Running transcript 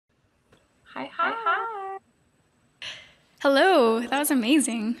Hi, hi. Hello, that was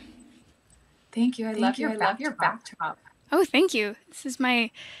amazing. Thank you. I love your backdrop. Oh, thank you. This is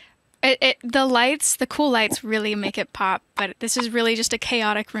my the lights, the cool lights really make it pop, but this is really just a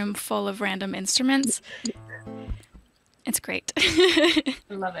chaotic room full of random instruments. It's great.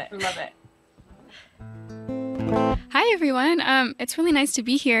 Love it. Love it. Hi everyone. It's really nice to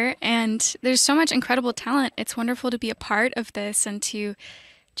be here and there's so much incredible talent. It's wonderful to be a part of this and to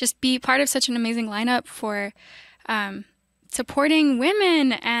just be part of such an amazing lineup for supporting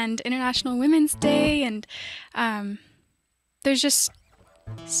women and International Women's Day and there's just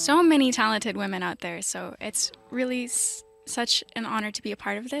so many talented women out there, so it's really such an honor to be a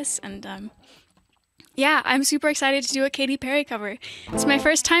part of this. And yeah, I'm super excited to do a Katy Perry cover. It's my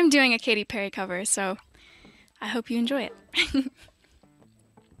first time doing a Katy Perry cover, so I hope you enjoy it.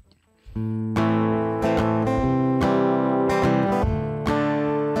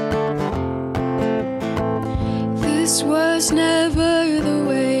 This was never the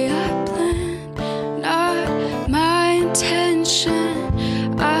way I planned, not my intention.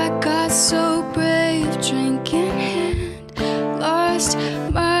 I got so brave, drink in hand, lost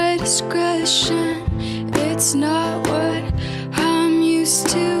my discretion. It's not what I'm used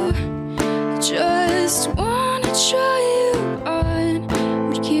to. Just wanna try you on,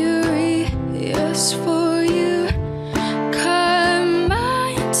 but curious for you. Cut my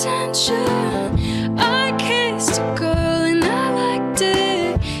intention. I kissed a girl and I liked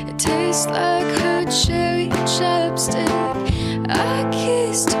it. It tastes like her cherry chapstick. I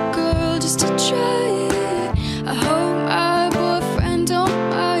kissed a girl just to try it. I hope my boyfriend don't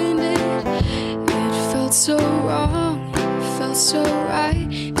mind it. It felt so wrong, it felt so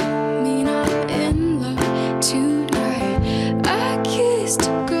right. Don't mean I'm in love tonight. I kissed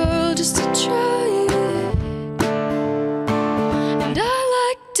a girl just to try it, and I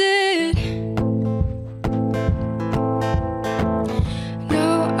liked it. No,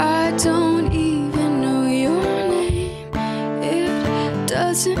 I don't even know your name. It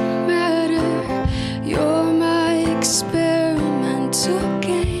doesn't matter. You're my experimental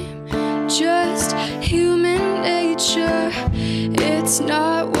game. Just human nature. It's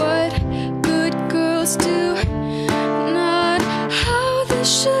not what good girls do. Not how they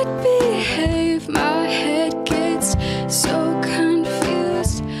should behave. My head gets so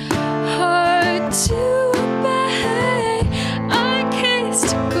confused. Hard to obey. I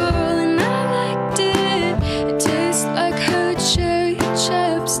kissed a girl and I liked it. It tastes like her cherry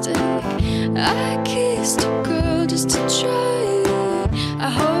chapstick. I kissed a girl just to try it. I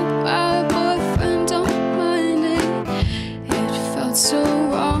hope my boyfriend don't mind it. It felt so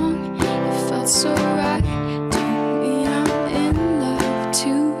wrong, it felt so right. Don't mean I'm in love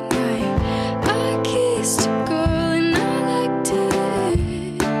tonight. I kissed a girl and I liked it.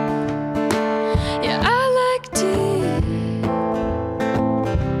 Yeah, I liked it.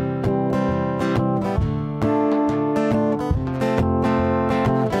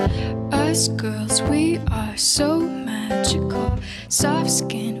 Us girls, we are so magical. Soft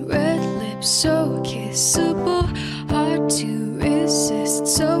skin, red lips, so kissable. Hard to resist,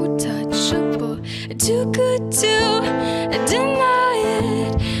 so touchable. Too good to deny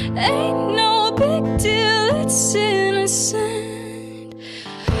it. Ain't no big deal, it's innocent.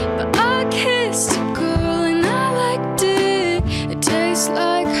 But I kissed a girl and I liked it. It tastes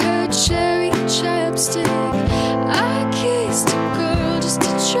like her cherry chapstick. I kissed a girl just to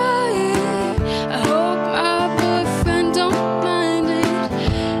try it. I hope my boyfriend don't mind it.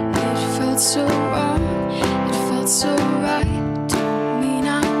 It felt so wrong, it felt so right. Don't mean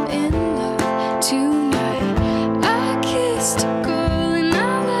I'm in love tonight. I kissed a girl and I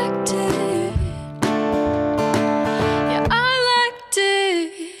liked it. Yeah, I liked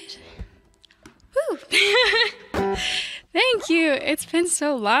it. Woo. Thank you. It's been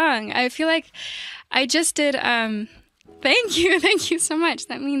so long. I feel like I just did thank you. Thank you so much.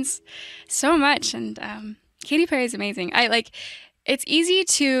 That means so much. And Katy Perry is amazing. It's easy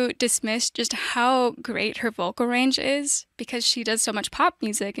to dismiss just how great her vocal range is because she does so much pop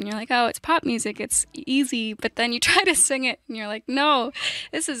music and you're like, "Oh, it's pop music. It's easy." But then you try to sing it and you're like, "No,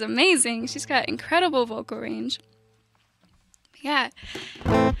 this is amazing." She's got incredible vocal range. Yeah.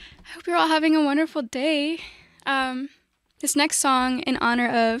 I hope you're all having a wonderful day. This next song in honor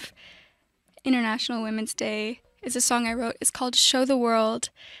of International Women's Day is a song I wrote. It's called "Show the World,"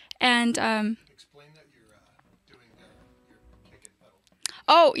 and Explain that you're doing your kick and pedal.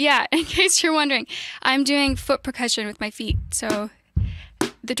 oh yeah, in case you're wondering, I'm doing foot percussion with my feet, so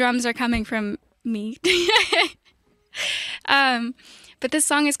the drums are coming from me. But this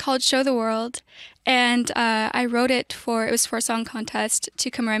song is called Show the World, and I wrote it for a song contest to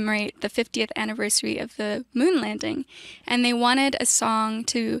commemorate the 50th anniversary of the moon landing. And they wanted a song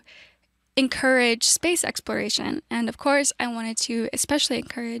to encourage space exploration. And of course, I wanted to especially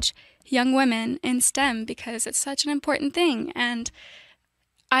encourage young women in STEM because it's such an important thing. And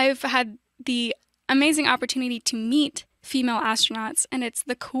I've had the amazing opportunity to meet female astronauts, and it's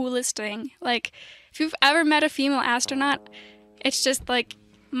the coolest thing. Like, if you've ever met a female astronaut, it's just like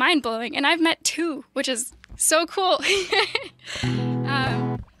mind-blowing. And I've met 2, which is so cool.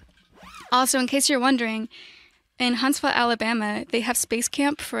 Also, in case you're wondering, in Huntsville, Alabama, they have space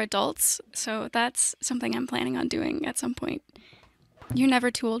camp for adults, so that's something I'm planning on doing at some point. You're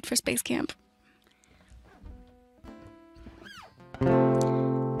never too old for space camp.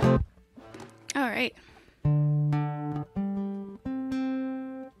 All right.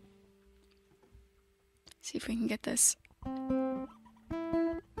 See if we can get this.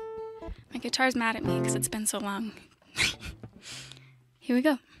 My guitar's mad at me because it's been so long. Here we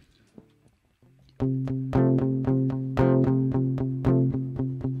go.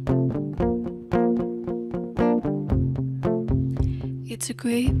 It's a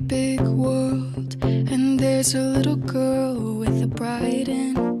great big world, and there's a little girl with a bright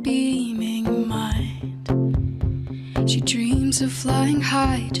and beaming mind. She dreams of flying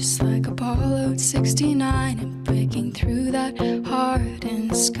high, just like Apollo 69, and breaking through that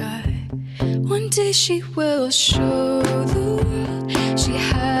hardened sky. One day she will show the world she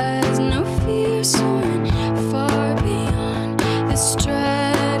has no fear, soaring far beyond the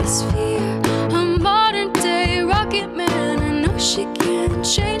stratosphere. A modern day rocket man, I know she can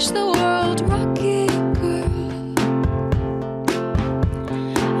change the world. Rocket girl.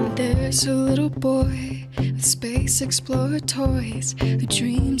 And there's a little boy with space explorer toys who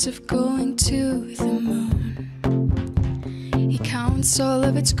dreams of going to the moon. He counts all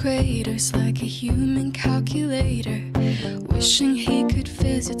of its craters like a human calculator, wishing he could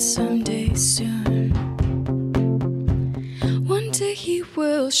visit someday soon. One day he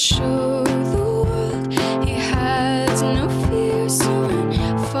will show the world he has no fear, soaring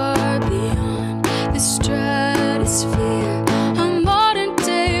far beyond the stratosphere. A modern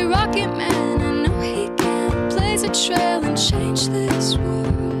day rocket man, I know he can blaze a trail and change this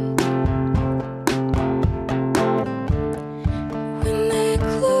world. When they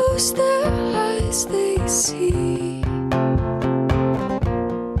close their eyes, they see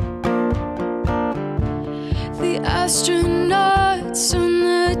the astronauts on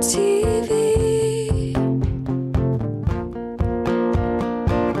the TV.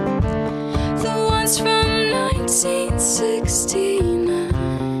 The ones from 1969.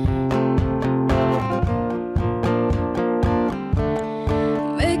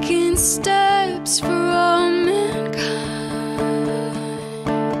 Making steps for all mankind.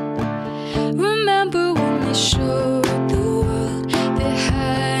 Remember when they showed the world they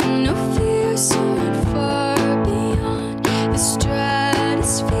had no fear, soaring far beyond the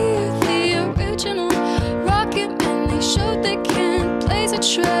stratosphere. The original rocket men, they showed they can blaze a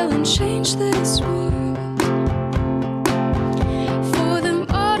trail and change this world. For the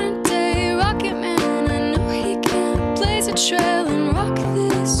modern day rocket man, I know he can blaze a trail and rock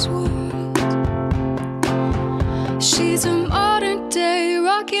this world. She's a modern day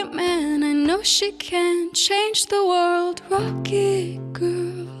rocket man, I know she can change the world. Rocket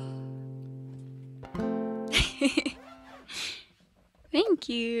girl. Thank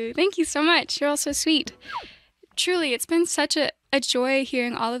you. Thank you so much. You're all so sweet. Truly, it's been such a joy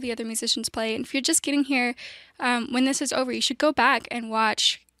hearing all of the other musicians play. And if you're just getting here, when this is over, you should go back and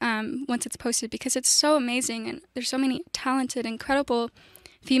watch once it's posted, because it's so amazing. And there's so many talented, incredible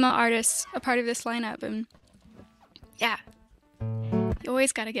female artists a part of this lineup. And yeah, you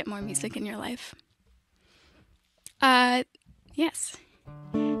always got to get more music in your life. Yes.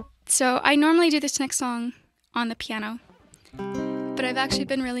 So I normally do this next song on the piano, but I've actually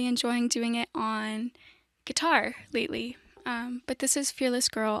been really enjoying doing it on guitar lately. But this is Fearless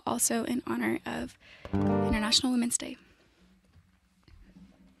Girl, also in honor of International Women's Day.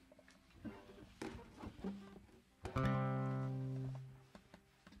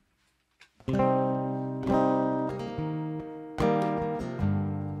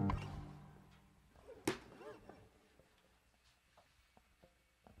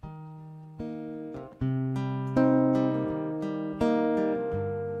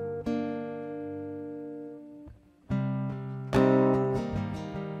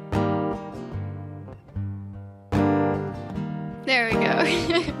 There we go.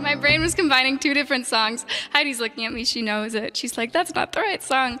 My brain was combining 2 different songs. Heidi's looking at me. She knows it. She's like, that's not the right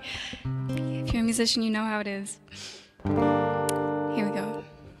song. If you're a musician, you know how it is. Here we go.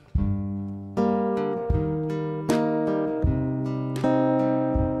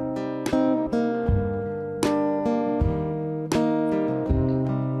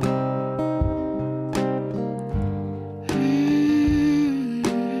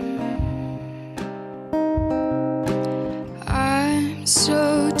 I'm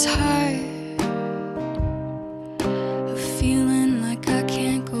so tired of feeling like I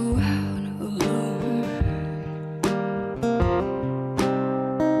can't go out alone.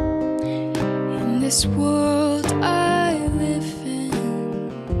 In this world I live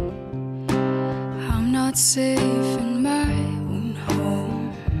in, I'm not safe in my own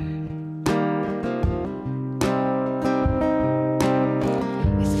home.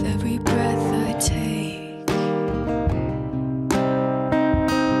 With every breath I take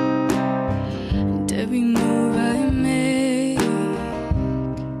and every move I make,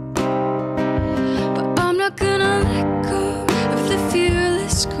 but I'm not gonna let go of the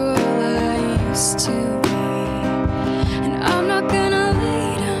fearless girl I used to be. And I'm not gonna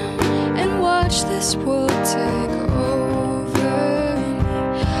lay down and watch this world take over me.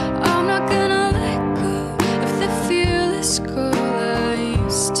 I'm not gonna let go of the fearless girl I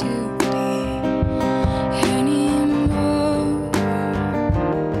used to be anymore.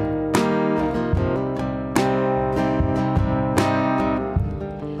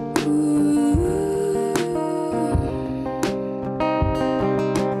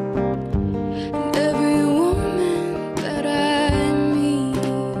 And every woman that I meet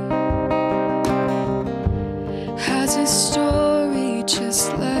has a story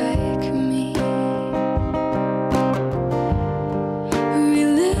just like me,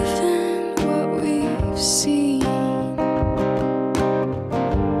 reliving what we've seen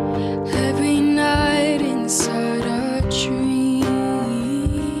every night inside our dreams.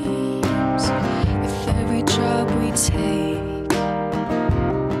 With every job we take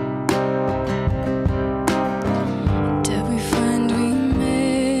and every friend we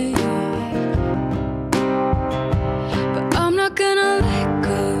make, but I'm not gonna let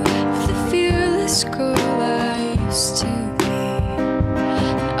go of the fearless girl I used to be.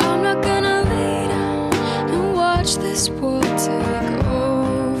 And I'm not gonna lay down and watch this world take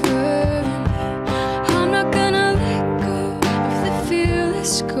over me. I'm not gonna let go of the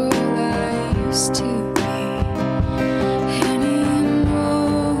fearless girl I used to be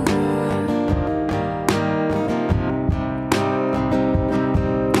anymore.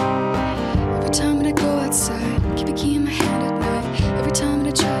 Every time that I go outside, keep a key in my hand at night. Every time that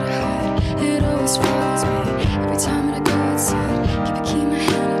I try to hide, it always follows me. Every time that I go outside, keep a key in my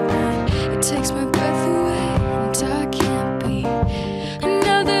hand at night. It takes my breath away, and I can't be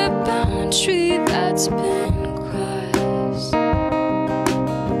another boundary that's been crossed.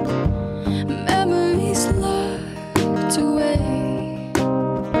 Memories locked away.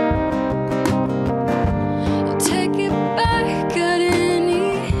 I'll take it back at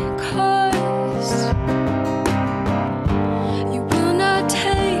any cost. You will not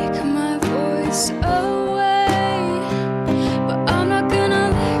take my voice away, but I'm not gonna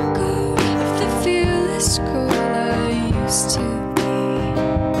let go of the fearless girl I used to be.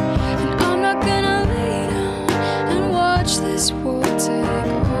 And I'm not gonna lay down and watch this world take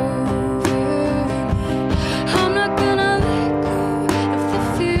over me. I'm not gonna let go of the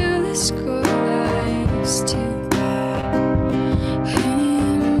fearless girl I used to be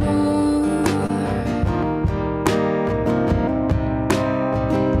anymore.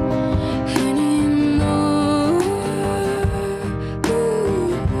 Anymore.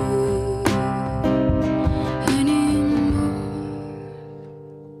 Anymore.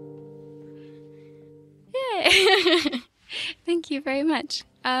 Yay! Thank you very much.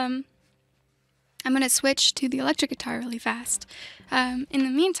 I'm gonna switch to the electric guitar really fast. In the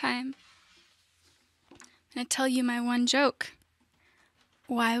meantime, I'm gonna tell you my one joke.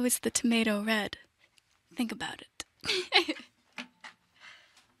 Why was the tomato red? Think about it.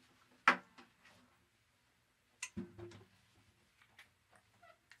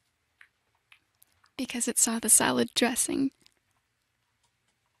 Because it saw the salad dressing.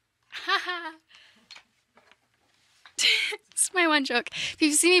 Haha. It's my one joke. If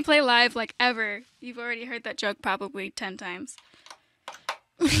you've seen me play live, like, ever, you've already heard that joke probably 10 times.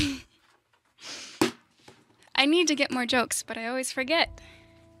 I need to get more jokes, but I always forget.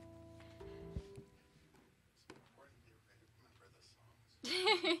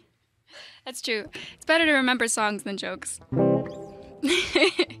 That's true. It's better to remember songs than jokes.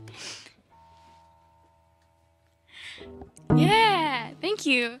 Yeah, thank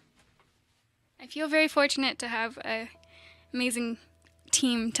you. I feel very fortunate to have an amazing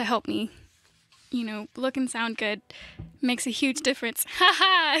team to help me. You know, look and sound good makes a huge difference.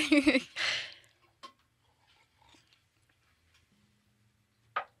 Haha!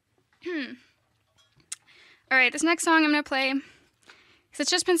 Alright, this next song I'm going to play, because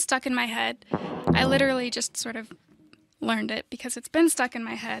it's just been stuck in my head. I literally just sort of learned it because it's been stuck in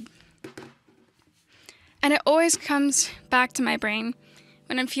my head. And it always comes back to my brain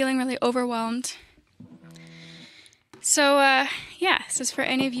when I'm feeling really overwhelmed. So, this is for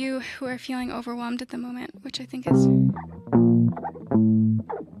any of you who are feeling overwhelmed at the moment, which I think is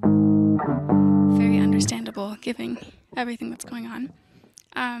very understandable given everything that's going on.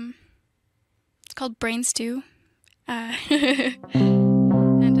 It's called Brain Stew, and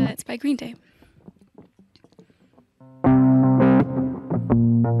it's by Green Day.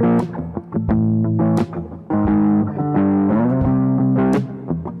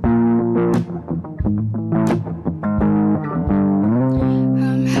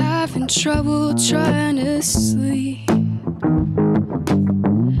 I'm having trouble trying to sleep.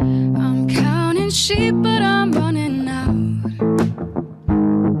 I'm counting sheep, but I'm running out.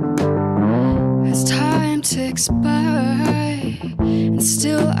 As time ticks by, and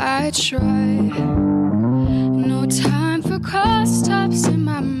still I try. No time for cross-tops in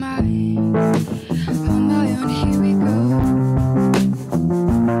my mind. On my own, here we go.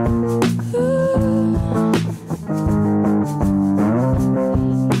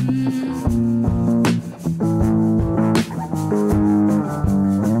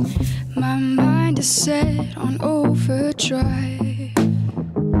 My mind is set on overdrive.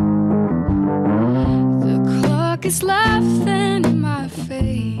 The clock is laughing in my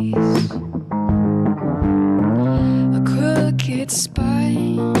face. A crooked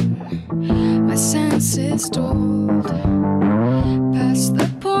spine, my senses dulled. Past the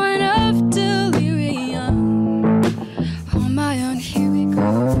point of delirium. On my own, here we go.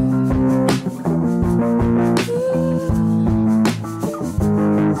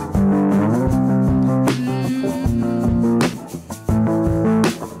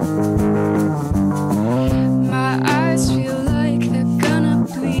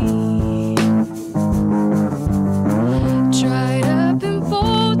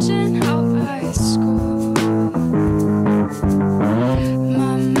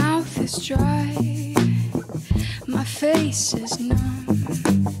 Face is numb,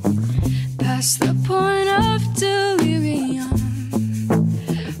 past the point of delirium.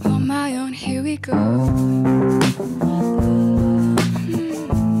 On my own, here we go.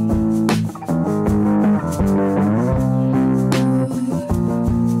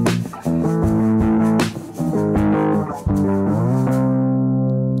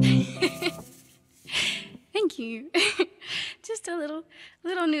 Thank you. Just a little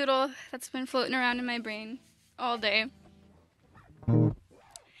noodle that's been floating around in my brain all day.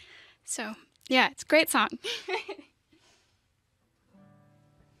 So, yeah, it's a great song.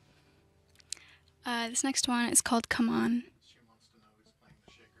 This next one is called Come On. She wants to know who's playing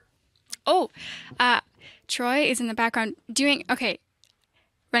the shaker. Troy is in the background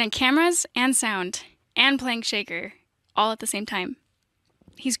running cameras and sound and playing shaker all at the same time.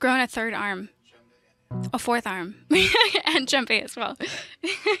 He's grown a third arm, a fourth arm, and djembe as well.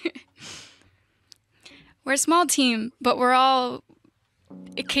 We're a small team, but we're all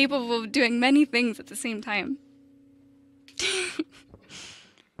capable of doing many things at the same time.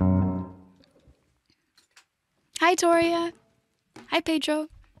 Hi, Toria. Hi, Pedro.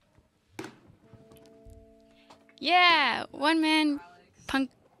 Yeah, one-man punk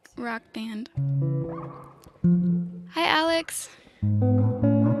rock band. Hi, Alex.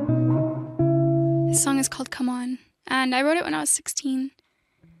 This song is called Come On, and I wrote it when I was 16,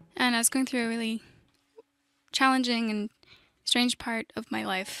 and I was going through a really challenging and strange part of my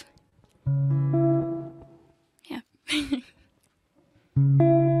life. Yeah.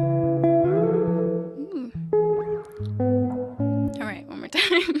 Ooh. All right, one more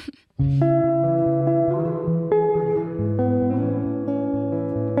time.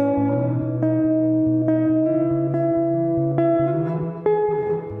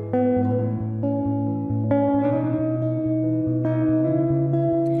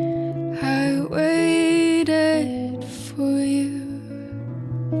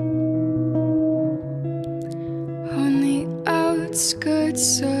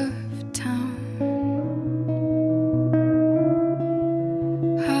 Outskirts of town,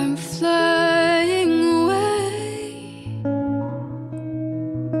 I'm flying away.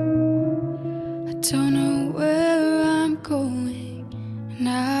 I don't know where I'm going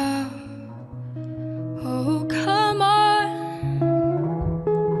now. Oh, come on,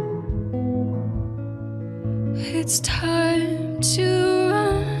 it's time to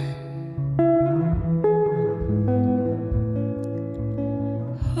run.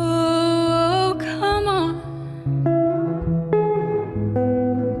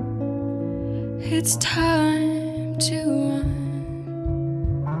 It's time to run.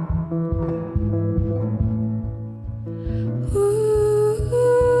 Ooh.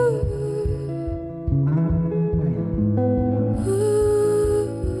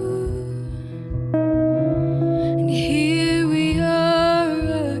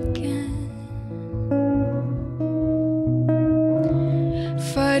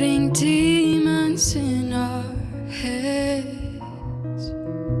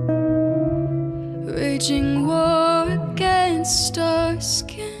 waging war against our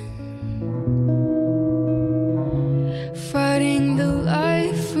skin, fighting the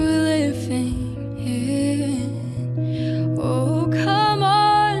life we're living in. Oh, come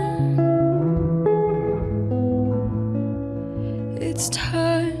on, it's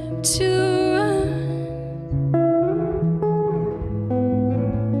time to run.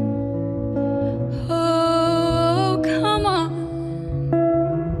 Oh, come on,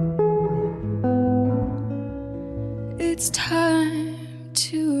 it's time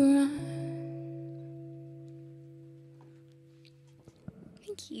to run.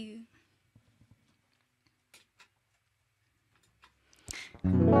 Thank you.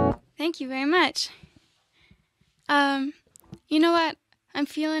 Thank you very much. You know what? I'm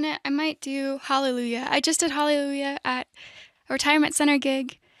feeling it. I might do Hallelujah. I just did Hallelujah at a retirement center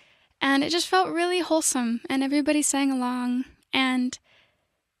gig, and it just felt really wholesome, and everybody sang along, and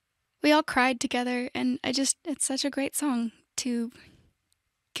we all cried together, and it's such a great song to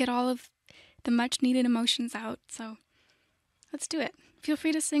get all of the much needed emotions out. So let's do it. Feel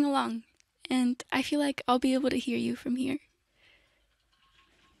free to sing along, and I feel like I'll be able to hear you from here.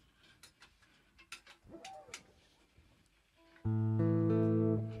 I'm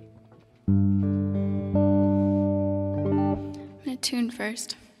gonna tune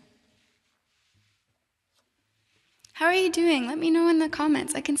first. How are you doing? Let me know in the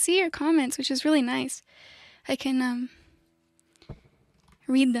comments. I can see your comments, which is really nice. I can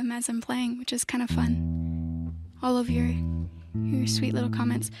read them as I'm playing, which is kind of fun. All of your sweet little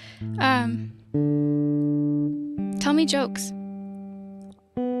comments. Tell me jokes.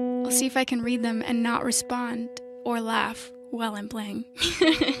 I'll see if I can read them and not respond or laugh while I'm playing.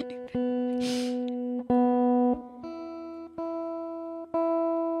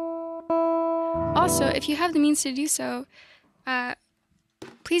 Also, if you have the means to do so,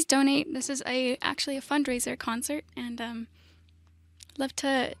 please donate. This is actually a fundraiser concert, and love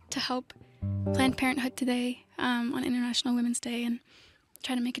to help Planned Parenthood today on International Women's Day and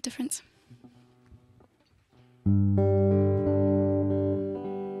try to make a difference.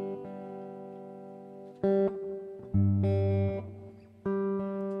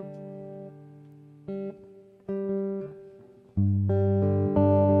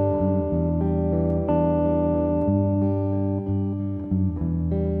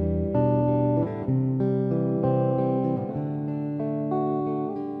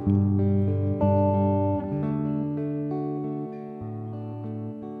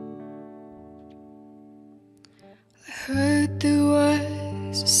 Heard there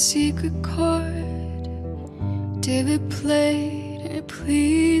was a secret chord David played and it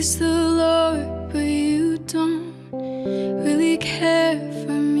pleased the Lord, but you don't really care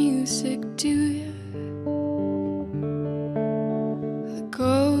for music, do you? It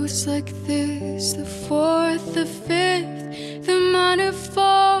goes like this: the fourth, the fifth, the minor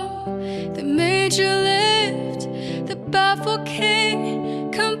fall, the major lift, the baffled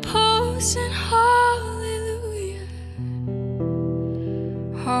king composing hallelujah,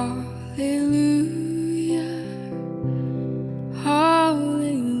 hallelujah,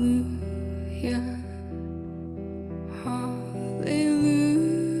 hallelujah,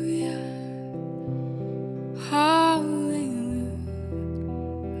 hallelujah, hallelujah.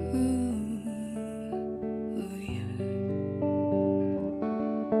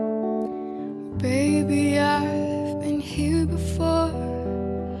 Baby, I've been here before,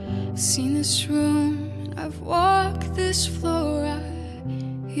 seen this room, and I've walked this floor. I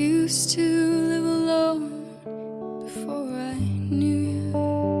used to live alone before I knew you.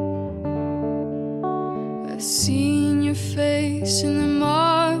 I've seen your face in the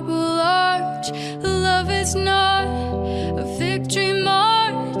marble arch. Love is not a victory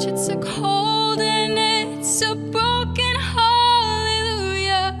march, it's a cold and it's a broken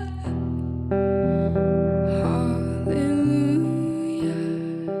hallelujah, hallelujah,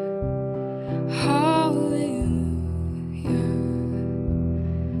 hallelujah,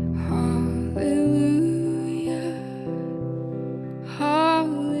 hallelujah,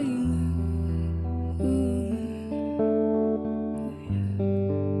 hallelujah.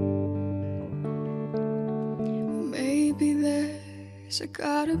 Maybe there's a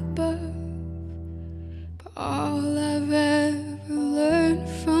God above, but all I've ever learned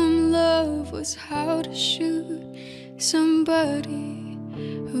from love was how to shoot somebody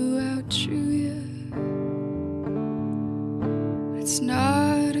who outdrew you. It's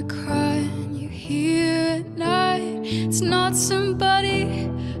not a cry you hear at night, it's not somebody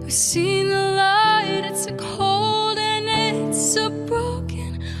who's seen the light, it's a cold and it's a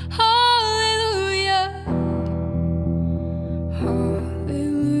broken hallelujah, hallelujah,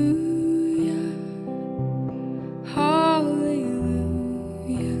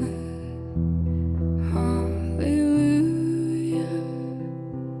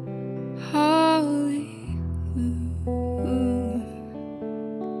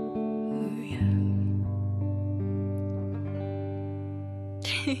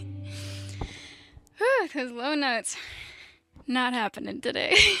 Whew, those low notes. Not happening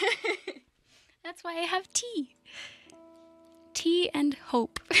today. That's why I have tea. Tea and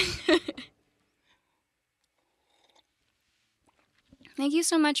hope. Thank you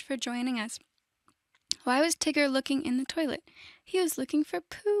so much for joining us. Why was Tigger looking in the toilet? He was looking for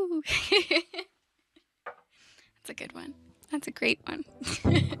poo. That's a good one. That's a great one.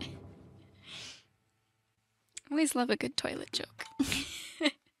 Always love a good toilet joke.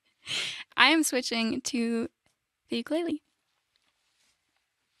 I am switching to the ukulele.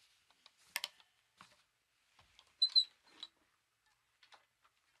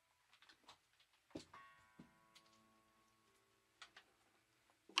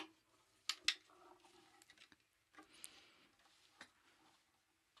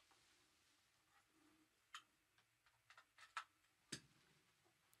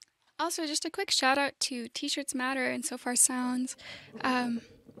 Also, just a quick shout out to T-Shirts Matter and So Far Sounds,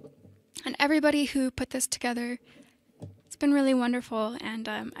 and everybody who put this together. It's been really wonderful, and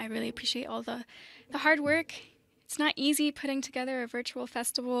I really appreciate all the hard work. It's not easy putting together a virtual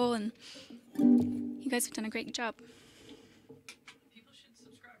festival, and you guys have done a great job. People should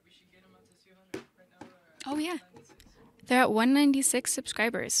subscribe. We should get them up to 200 right now. Oh yeah, they're at 196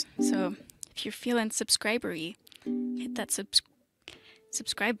 subscribers. So if you're feeling subscribery, hit that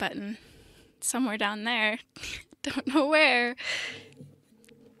subscribe button somewhere down there. Don't know where.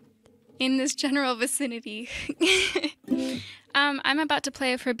 In this general vicinity. I'm about to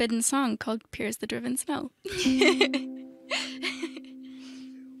play a forbidden song called Piers the Driven Snow.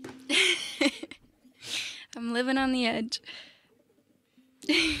 I'm living on the edge.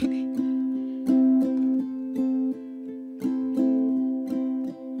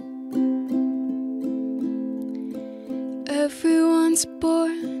 Everyone's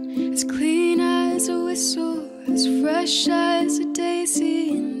born as clean as a whistle, as fresh as a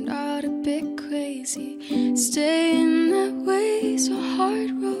daisy, and not a bit crazy. Staying that way's a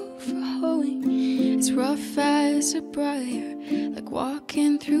hard road for hoeing, as rough as a briar, like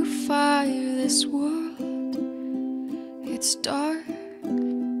walking through fire. This world, it's dark,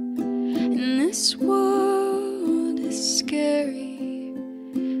 and this world is scary.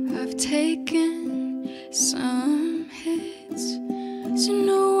 I've taken some hits, so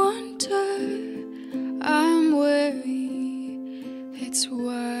no wonder I'm wary. It's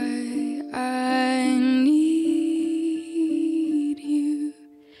why I need you.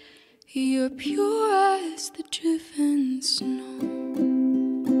 You're pure as the driven snow,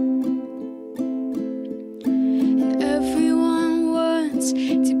 and everyone wants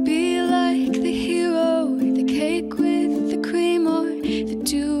to be like the hero, the cake with the cream, or the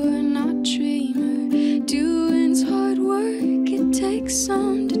doer, not dreamer. Doing's hard work, it takes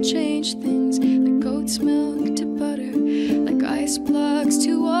some to change things, like goat's milk to butter, like ice blocks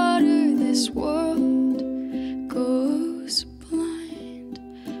to water. This world goes blind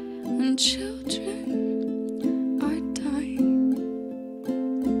when children are dying.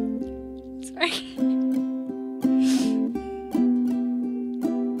 Sorry.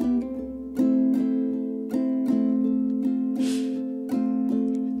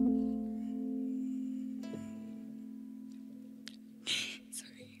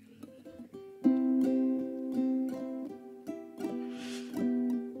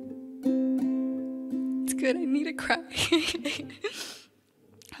 Good, I need to cry.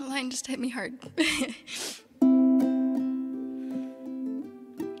 A line just hit me hard.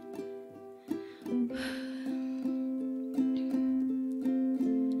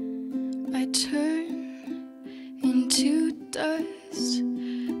 I turn into dust,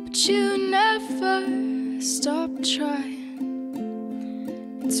 but you never stop trying.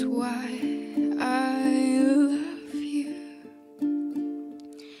 It's why I love you.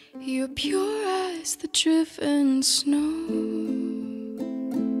 You're pure as the driven snow,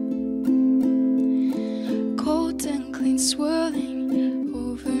 cold and clean swirling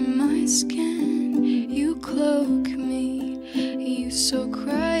over my skin. You cloak me, you soak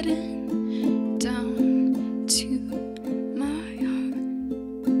right in, down to my heart.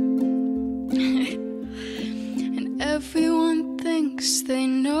 And everyone thinks they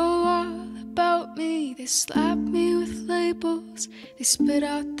know all about me. They slap me with labels, they spit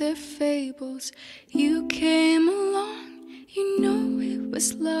out their fables. You came along, you know it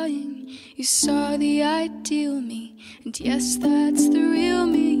was lying. You saw the ideal me, and yes, that's the real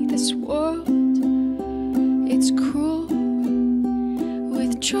me. This world, it's cruel,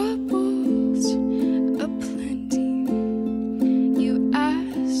 with troubles aplenty. You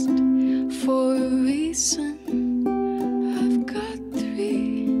asked for a reason, I've got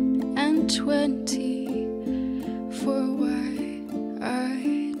 3 and 20 for why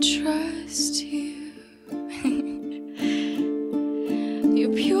I trust you.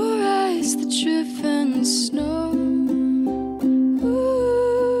 Your pure eyes, the driven snow. Ooh.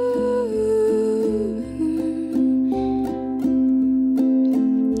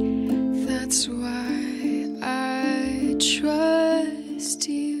 That's why I trust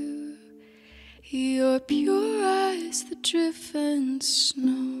you. Your pure eyes, the driven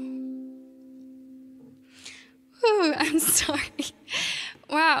snow. Ooh, I'm sorry.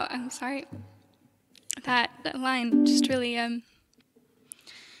 Wow, I'm sorry. That line just really,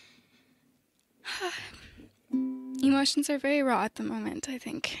 emotions are very raw at the moment, I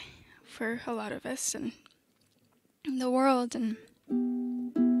think, for a lot of us and the world, and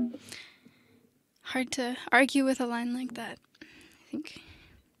hard to argue with a line like that. I think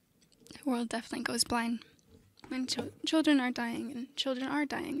the world definitely goes blind when children are dying, and children are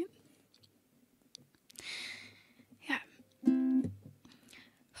dying. Yeah.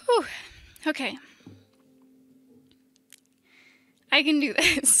 Whew. Okay. I can do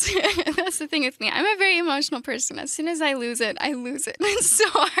this. That's the thing with me. I'm a very emotional person. As soon as I lose it, I lose it. It's so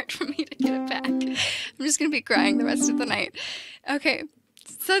hard for me to get it back. I'm just going to be crying the rest of the night. Okay,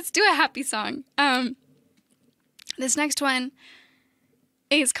 so let's do a happy song. This next one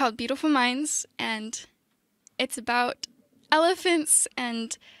is called Beautiful Minds, and it's about elephants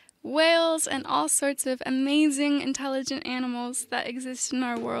and whales and all sorts of amazing, intelligent animals that exist in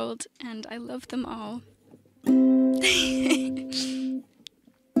our world, and I love them all.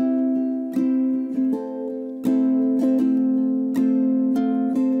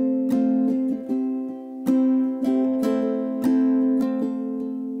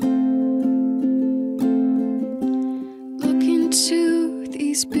 Look into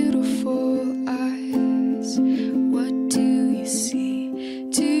these beautiful eyes. What do you see?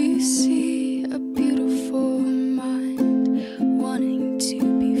 Do you see a beautiful mind wanting to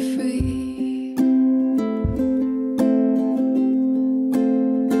be free?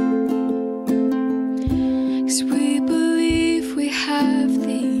 'Cause we believe we have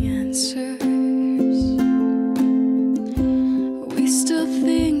the answers. We still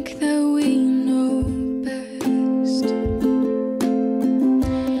think that we know best.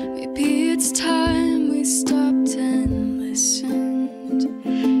 Maybe it's time we stopped and listened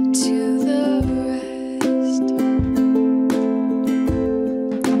to the rest.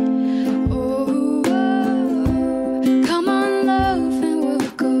 Oh, come on, love, and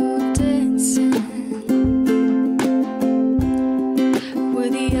we'll go dancing where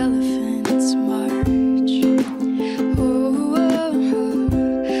the elephants march. Oh,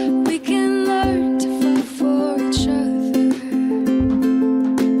 we can learn to fight for each other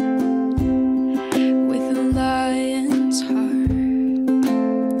with a lion's heart,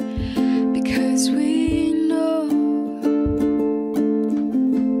 because we know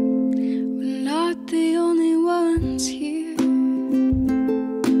we're not the only ones here.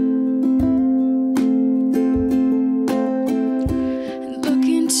 And look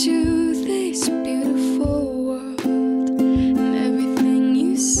into this beautiful world, and everything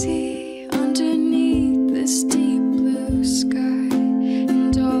you see underneath this deep blue sky,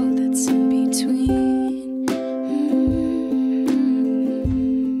 and all that's in between.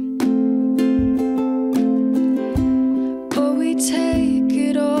 Oh, we take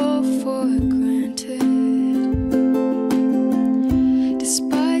it all for granted,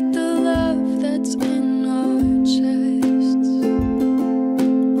 despite the love that's in our chests.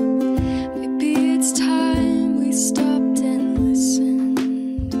 Maybe it's time we stopped and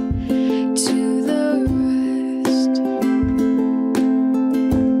listened to the rest.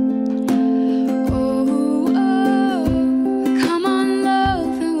 Oh, come on,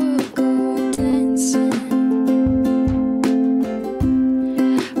 love, and we'll go dancing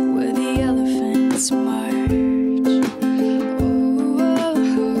where the elephants march. Oh,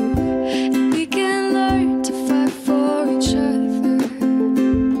 and we can learn to fight for each other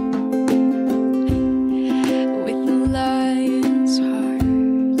with the lion's heart,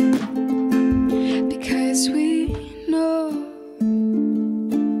 because we know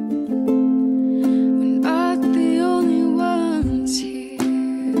we're not the only ones here.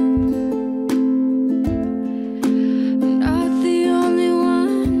 We're not the only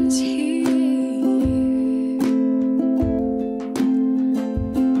ones here.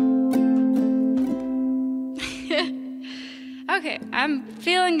 Okay, I'm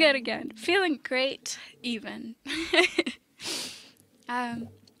feeling good again. Feeling great, even.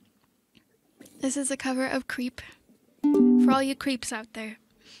 This is a cover of Creep for all you creeps out there.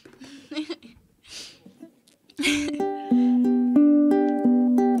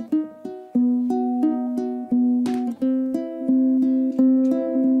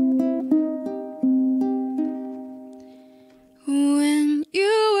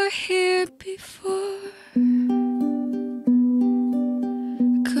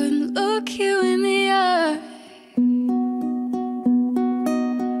 look you in the eye,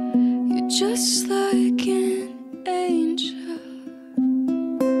 you're just like an angel.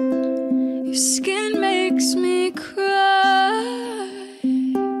 Your skin makes me cry.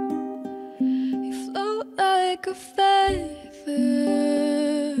 You float like a feather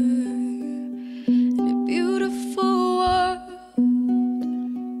in a beautiful world.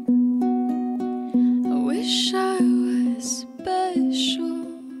 I wish I was special.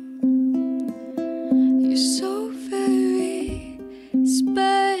 You're so very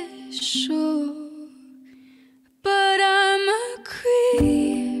special. But I'm a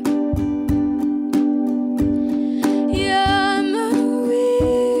creep. Yeah, I'm a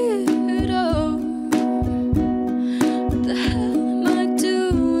weirdo. What the hell am I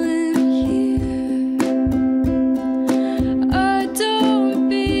doing here? I don't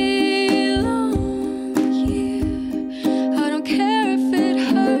belong here. I don't care if it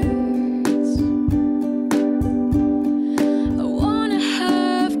hurts. I wanna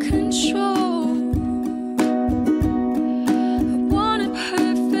have control. I want a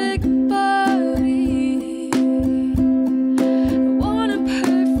perfect body. I want a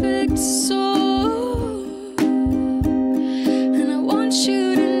perfect soul. And I want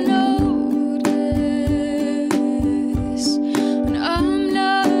you to notice when I'm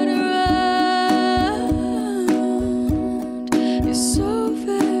not around. You're so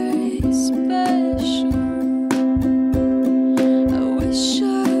very special. I wish I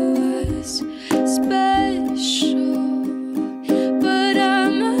was special, but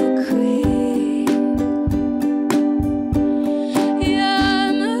I'm a creep. Yeah,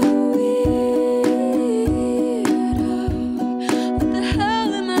 I'm a weirdo. What the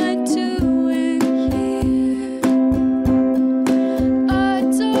hell am I doing here? I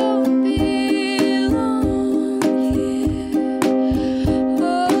don't belong here.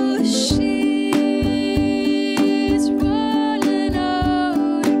 Oh, she's running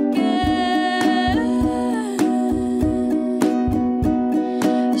out again.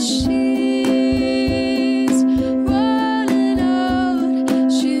 She's running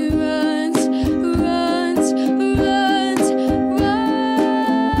out. She runs, runs, runs, runs, runs.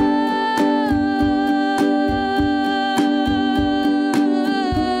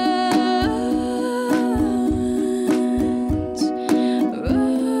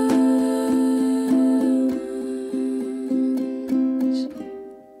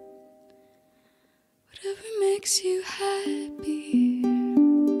 Whatever makes you happy,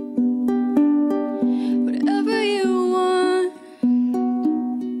 whatever you want.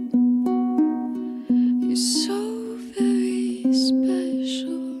 You're so very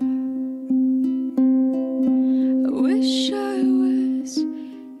special. I wish I was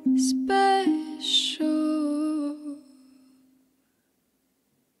special.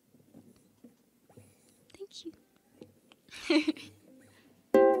 Thank you.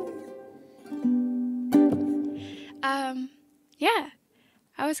 Yeah,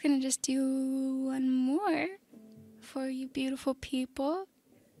 I was gonna just do one more for you beautiful people.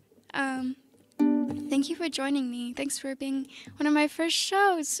 Thank you for joining me. Thanks for being one of my first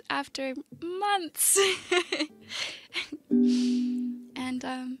shows after months. And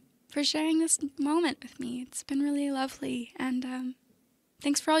for sharing this moment with me. It's been really lovely. And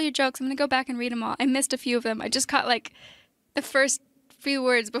thanks for all your jokes. I'm gonna go back and read them all. I missed a few of them. I just caught like the first few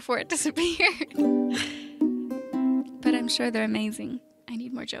words before it disappeared. But I'm sure they're amazing. I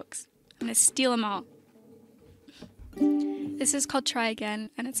need more jokes. I'm gonna steal them all. This is called Try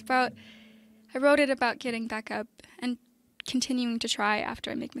Again, and it's about, I wrote it about getting back up and continuing to try after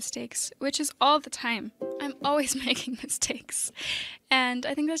I make mistakes, which is all the time. I'm always making mistakes. And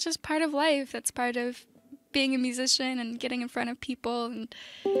I think that's just part of life. That's part of being a musician and getting in front of people and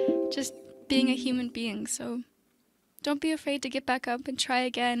just being a human being. So don't be afraid to get back up and try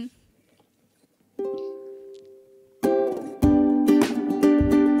again.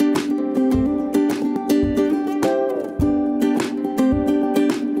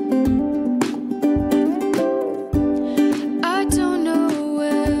 I don't know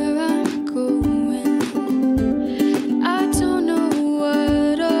where I'm going. I don't know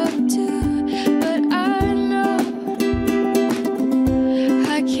what I'll do, but I know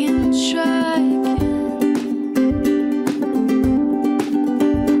I can try again.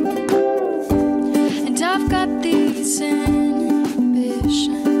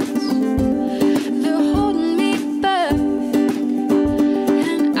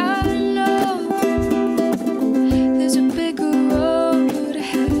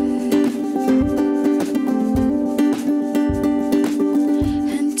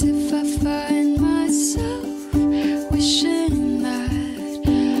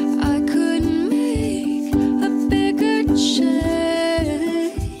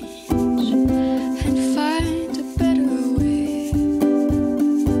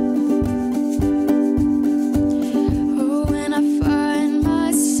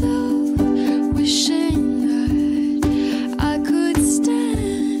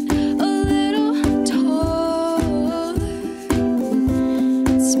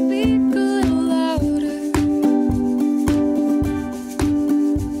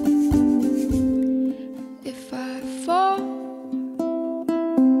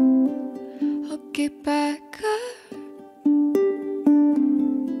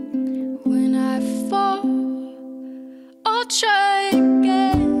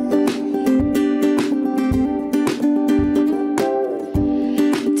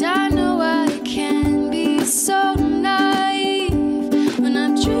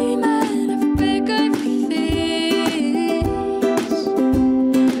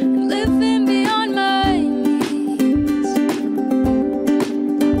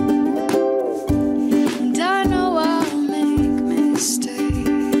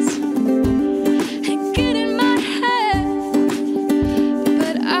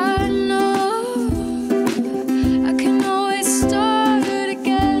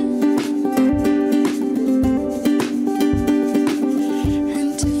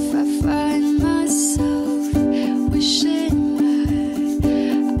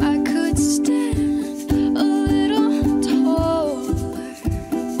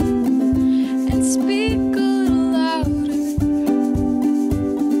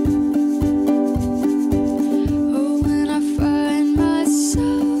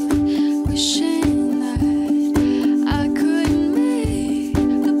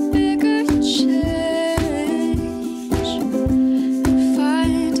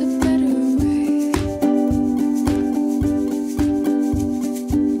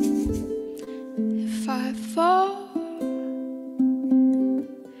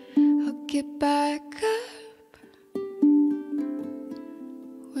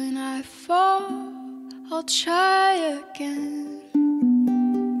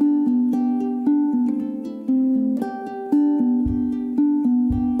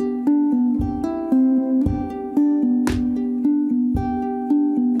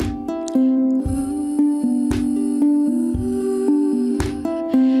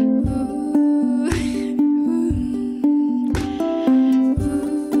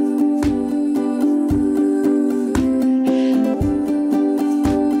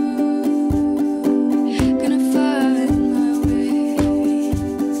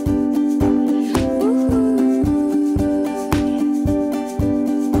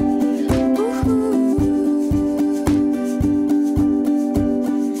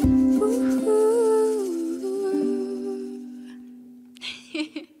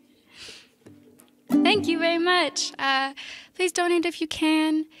 Thank you very much. Please donate if you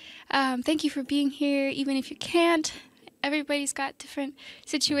can. Thank you for being here, even if you can't. Everybody's got different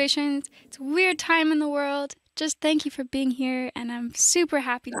situations. It's a weird time in the world. Just thank you for being here, and I'm super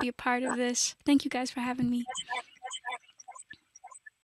happy to be a part of this. Thank you guys for having me.